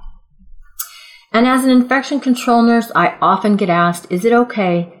 And as an infection control nurse, I often get asked, is it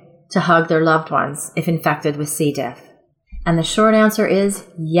okay to hug their loved ones if infected with C. diff? And the short answer is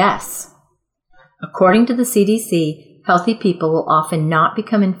yes. According to the CDC, healthy people will often not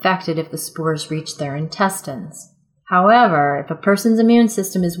become infected if the spores reach their intestines. However, if a person's immune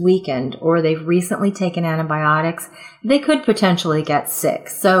system is weakened or they've recently taken antibiotics, they could potentially get sick.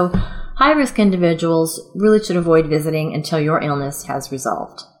 So high-risk individuals really should avoid visiting until your illness has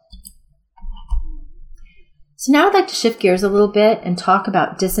resolved. So now I'd like to shift gears a little bit and talk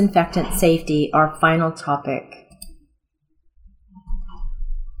about disinfectant safety, our final topic.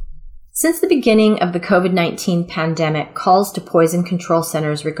 Since the beginning of the COVID-19 pandemic, calls to poison control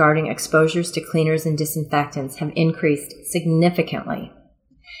centers regarding exposures to cleaners and disinfectants have increased significantly.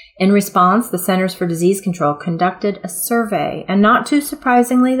 In response, the Centers for Disease Control conducted a survey, and not too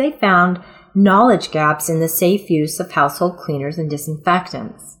surprisingly, they found knowledge gaps in the safe use of household cleaners and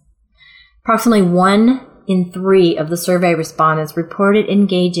disinfectants. Approximately 1 in 3 of the survey respondents reported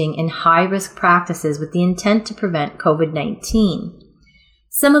engaging in high-risk practices with the intent to prevent COVID-19.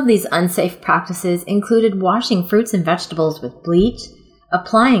 Some of these unsafe practices included washing fruits and vegetables with bleach,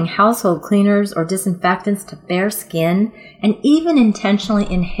 applying household cleaners or disinfectants to bare skin, and even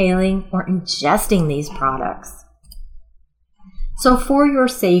intentionally inhaling or ingesting these products. So for your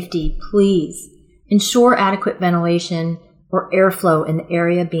safety, please ensure adequate ventilation or airflow in the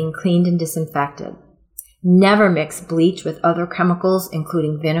area being cleaned and disinfected. Never mix bleach with other chemicals,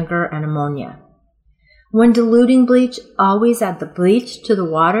 including vinegar and ammonia. When diluting bleach, always add the bleach to the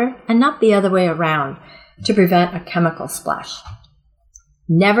water and not the other way around to prevent a chemical splash.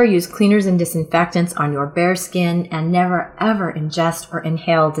 Never use cleaners and disinfectants on your bare skin, and never ever ingest or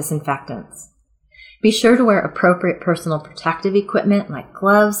inhale disinfectants. Be sure to wear appropriate personal protective equipment like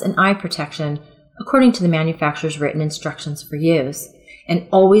gloves and eye protection according to the manufacturer's written instructions for use. and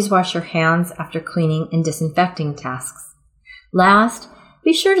always wash your hands after cleaning and disinfecting tasks. Last,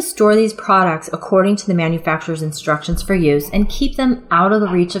 be sure to store these products according to the manufacturer's instructions for use and keep them out of the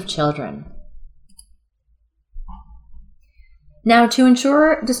reach of children. Now, to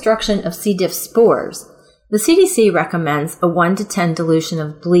ensure destruction of C. diff spores, the CDC recommends a 1 to 10 dilution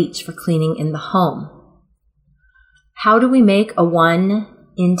of bleach for cleaning in the home. How do we make a 1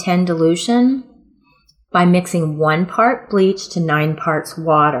 in 10 dilution? By mixing 1 part bleach to 9 parts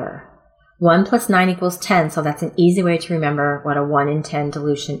water. 1 plus 9 equals 10, so that's an easy way to remember what a 1 in 10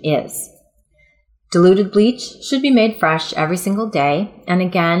 dilution is. Diluted bleach should be made fresh every single day, and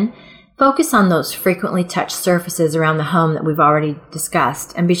again, focus on those frequently touched surfaces around the home that we've already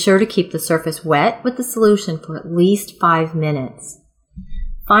discussed, and be sure to keep the surface wet with the solution for at least 5 minutes.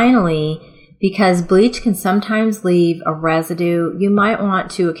 Finally, because bleach can sometimes leave a residue, you might want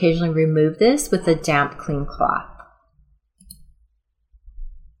to occasionally remove this with a damp, clean cloth.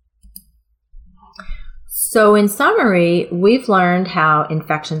 So in summary, we've learned how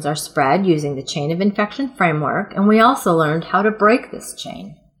infections are spread using the chain of infection framework, and we also learned how to break this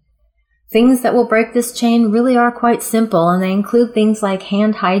chain. Things that will break this chain really are quite simple, and they include things like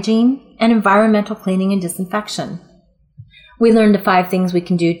hand hygiene and environmental cleaning and disinfection. We learned the 5 things we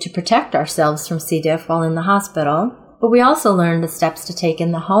can do to protect ourselves from C. diff while in the hospital, but we also learned the steps to take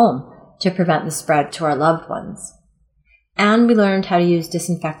in the home to prevent the spread to our loved ones. And we learned how to use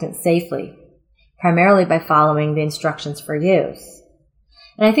disinfectant safely, primarily by following the instructions for use.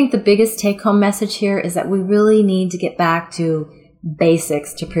 And I think the biggest take-home message here is that we really need to get back to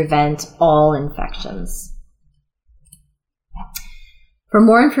basics to prevent all infections. For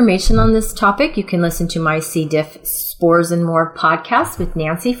more information on this topic, you can listen to my C. diff, Spores, and More podcast with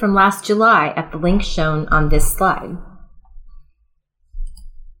Nancy from last July at the link shown on this slide.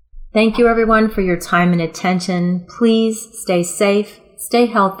 Thank you, everyone, for your time and attention. Please stay safe, stay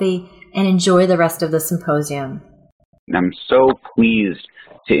healthy, and enjoy the rest of the symposium. I'm so pleased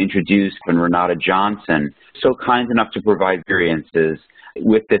to introduce Renata Johnson, so kind enough to provide experiences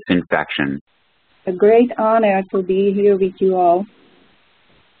with this infection. A great honor to be here with you all.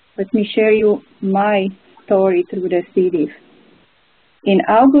 Let me share you my story through the C. diff. In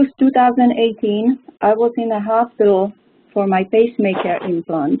August 2018, I was in a hospital for my pacemaker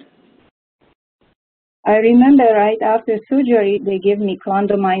implant. I remember right after surgery, they gave me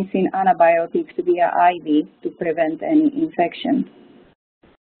clindamycin antibiotics via IV to prevent any infection.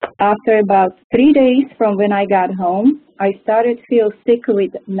 After about 3 days from when I got home, I started to feel sick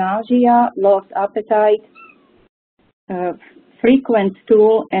with nausea, lost appetite, frequent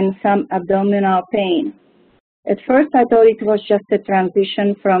stool, and some abdominal pain. At first, I thought it was just a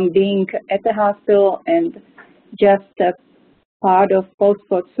transition from being at the hospital and just a part of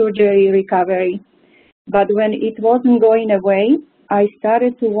post-surgery recovery. But when it wasn't going away, I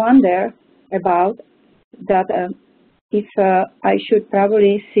started to wonder about that if I should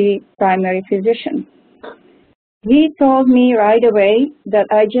probably see primary physician. He told me right away that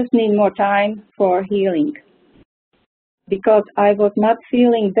I just need more time for healing. Because I was not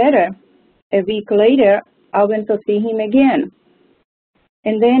feeling better, a week later, I went to see him again.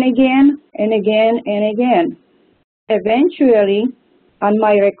 And then again, and again, and again. Eventually, on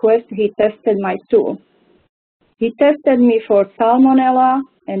my request, he tested my stool. He tested me for Salmonella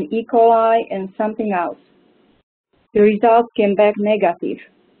and E. coli and something else. The results came back negative.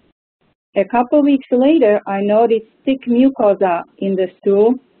 A couple weeks later, I noticed thick mucosa in the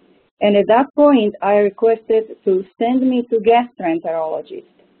stool, and at that point, I requested to send me to gastroenterologist.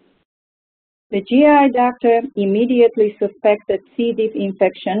 The GI doctor immediately suspected C. diff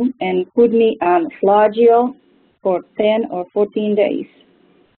infection and put me on Flagyl for 10 or 14 days.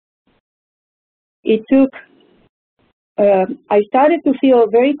 It took I started to feel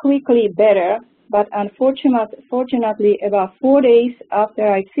very quickly better, but unfortunately, about 4 days after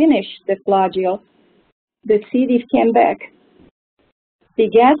I finished the Flagyl, the C. diff came back. The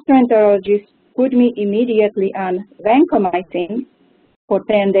gastroenterologist put me immediately on vancomycin for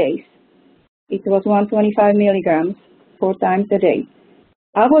 10 days. It was 125 milligrams 4 times a day.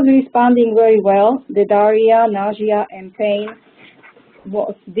 I was responding very well. The diarrhea, nausea, and pain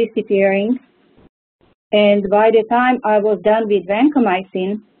was disappearing. And by the time I was done with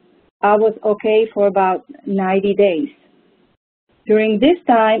vancomycin, I was okay for about 90 days. During this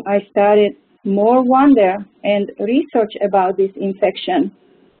time, I started more wonder and research about this infection.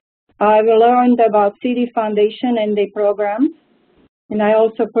 I learned about C. diff Foundation and the programs, and I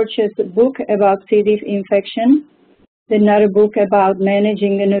also purchased a book about C. diff infection, another book about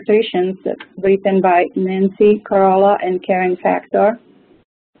managing the nutrition written by Nancy Carolla and Karen Factor.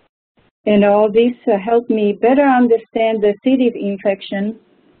 And all this helped me better understand the C. diff infection.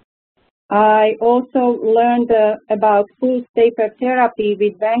 I also learned about pulse taper therapy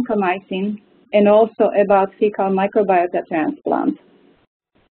with vancomycin and also about fecal microbiota transplant.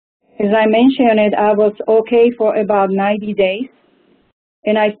 As I mentioned, I was okay for about 90 days,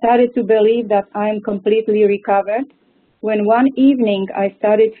 and I started to believe that I'm completely recovered, when one evening I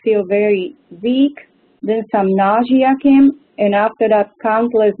started to feel very weak, then some nausea came, and after that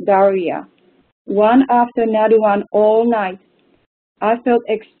countless diarrhea, one after another one all night. I felt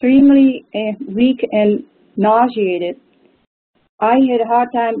extremely weak and nauseated. I had a hard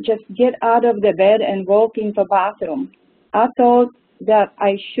time just get out of the bed and walk into the bathroom. I thought that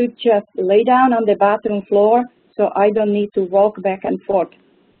I should just lay down on the bathroom floor so I don't need to walk back and forth.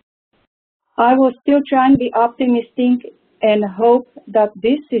 I was still trying to be optimistic and hope that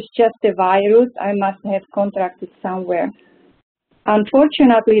this is just a virus I must have contracted somewhere.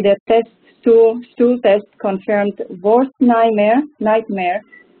 Unfortunately, the stool test confirmed worst nightmare,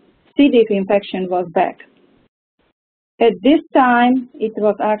 C. diff infection was back. At this time, it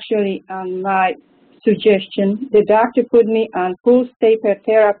was actually on my suggestion, the doctor put me on pulse taper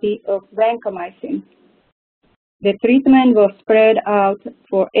therapy of vancomycin. The treatment was spread out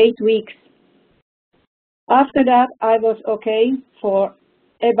for 8 weeks. After that, I was okay for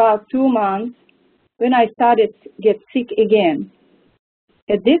about 2 months when I started to get sick again.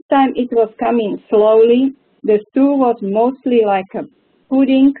 At this time, it was coming slowly. The stool was mostly like a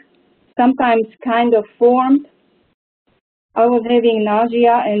pudding, sometimes kind of formed. I was having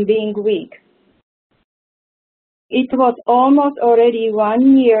nausea and being weak. It was almost already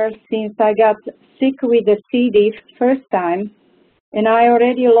 1 year since I got sick with the C. diff first time, and I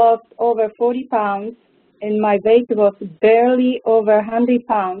already lost over 40 pounds, and my weight was barely over 100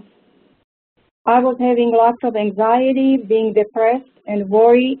 pounds. I was having lots of anxiety, being depressed, and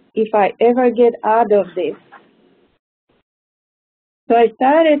worried if I ever get out of this. So I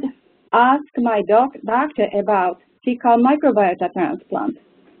started to ask my doctor about fecal microbiota transplant.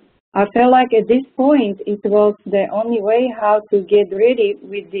 I felt like at this point it was the only way how to get ready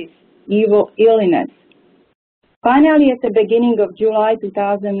with this evil illness. Finally, at the beginning of July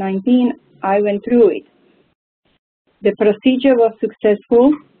 2019, I went through it. The procedure was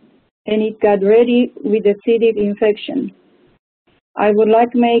successful, and it got ready with the C. diff infection. I would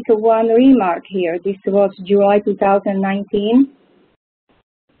like to make one remark here. This was July 2019.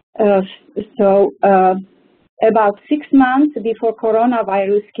 About 6 months before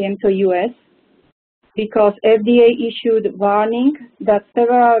coronavirus came to U.S., because FDA issued warning that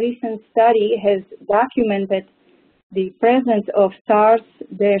several recent studies has documented the presence of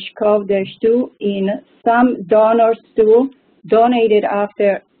SARS-CoV-2 in some donor stool donated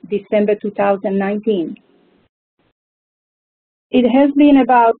after December 2019. It has been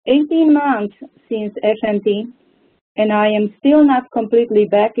about 18 months since FMT, and I am still not completely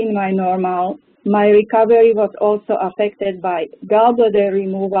back in my normal. My recovery was also affected by gallbladder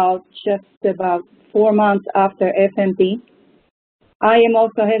removal just about 4 months after FMT. I am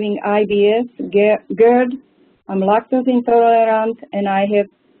also having IBS, GERD, I'm lactose intolerant, and I have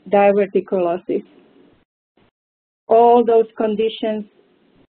diverticulosis. All those conditions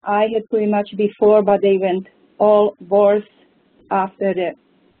I had pretty much before, but they went all worse after the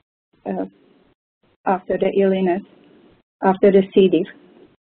illness, after the C. diff.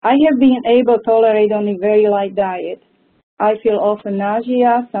 I have been able to tolerate only very light diet. I feel often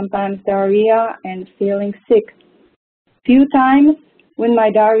nausea, sometimes diarrhea, and feeling sick. Few times when my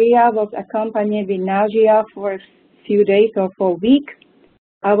diarrhea was accompanied with nausea for a few days or for a week,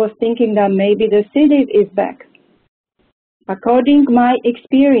 I was thinking that maybe the C. diff is back. According to my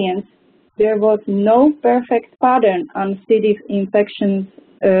experience, there was no perfect pattern on C. diff infections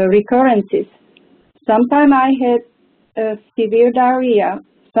recurrences. Sometimes I had severe diarrhea.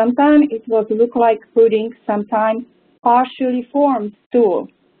 Sometimes it was look like pudding, sometimes partially formed stool.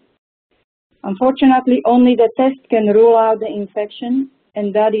 Unfortunately, only the test can rule out the infection,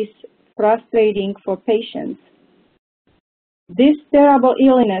 and that is frustrating for patients. This terrible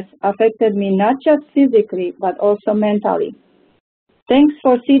illness affected me not just physically, but also mentally. Thanks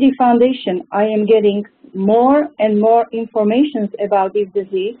for CD Foundation, I am getting more and more information about this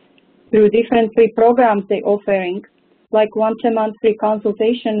disease through different free programs they're offering, like once-a-month free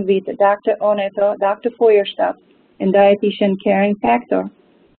consultation with Dr. Oneto, Dr. Feuerstadt, and dietitian Karen Factor.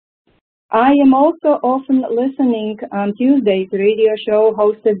 I am also often listening on Tuesday's radio show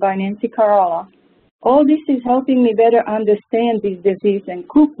hosted by Nancy Carolla. All this is helping me better understand this disease and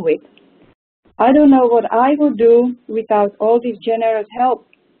cope with. I don't know what I would do without all this generous help.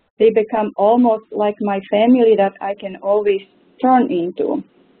 They become almost like my family that I can always turn into.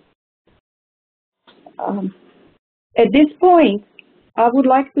 At this point, I would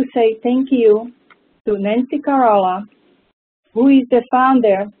like to say thank you to Nancy Carolla, who is the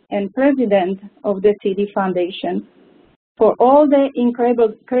founder and president of the C. diff Foundation, for all the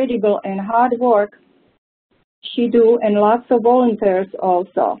incredible and hard work she do, and lots of volunteers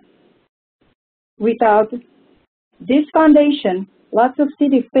also. Without this foundation, lots of C.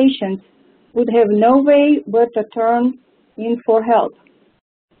 diff patients would have no way but to turn in for help.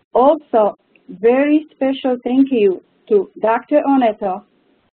 Also, very special thank you to Dr. Oneto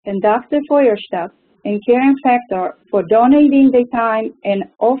and Dr. Feuerstadt and Caring Factor for donating their time and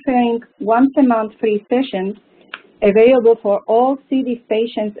offering once a month free sessions available for all C. diff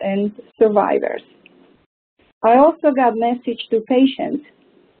patients and survivors. I also got message to patients.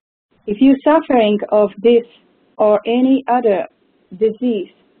 If you're suffering of this or any other disease,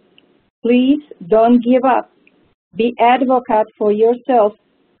 please don't give up. Be advocate for yourself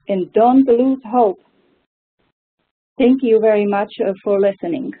and don't lose hope. Thank you very much for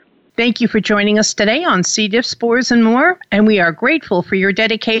listening. Thank you for joining us today on C. diff, spores, and more, and we are grateful for your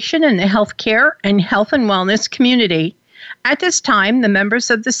dedication in the healthcare and health and wellness community. At this time, the members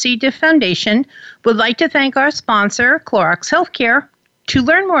of the C. diff Foundation would like to thank our sponsor, Clorox Healthcare. To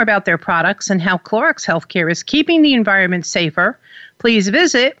learn more about their products and how Clorox Healthcare is keeping the environment safer, please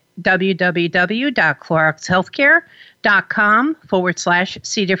visit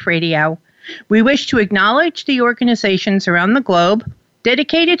www.cloroxhealthcare.com/C. diff radio. We wish to acknowledge the organizations around the globe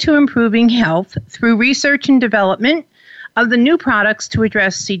dedicated to improving health through research and development of the new products to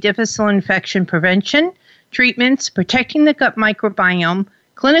address C. difficile infection prevention, treatments, protecting the gut microbiome,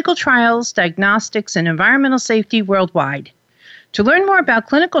 clinical trials, diagnostics, and environmental safety worldwide. To learn more about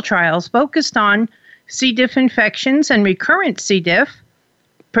clinical trials focused on C. diff infections and recurrent C. diff,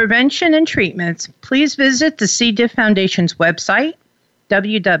 prevention and treatments, please visit the C. diff Foundation's website,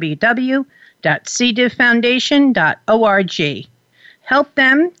 www.cdifffoundation.org. Help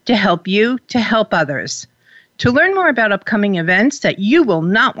them to help you to help others. To learn more about upcoming events that you will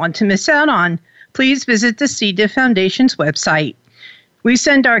not want to miss out on, please visit the C. diff Foundation's website. We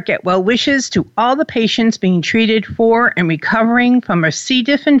send our get well wishes to all the patients being treated for and recovering from a C.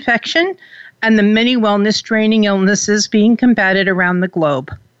 diff infection and the many wellness-draining illnesses being combated around the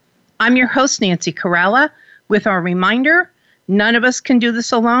globe. I'm your host, Nancy Carolla, with our reminder, none of us can do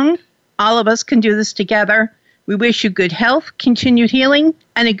this alone. All of us can do this together. We wish you good health, continued healing,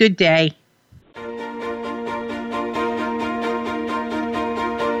 and a good day.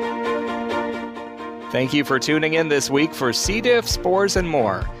 Thank you for tuning in this week for C. diff, spores, and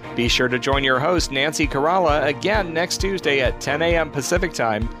more. Be sure to join your host, Nancy Carolla, again next Tuesday at 10 a.m. Pacific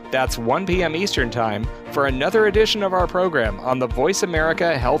Time, that's 1 p.m. Eastern Time, for another edition of our program on the Voice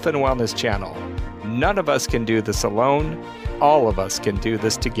America Health and Wellness Channel. None of us can do this alone. All of us can do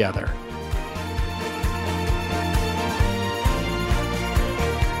this together.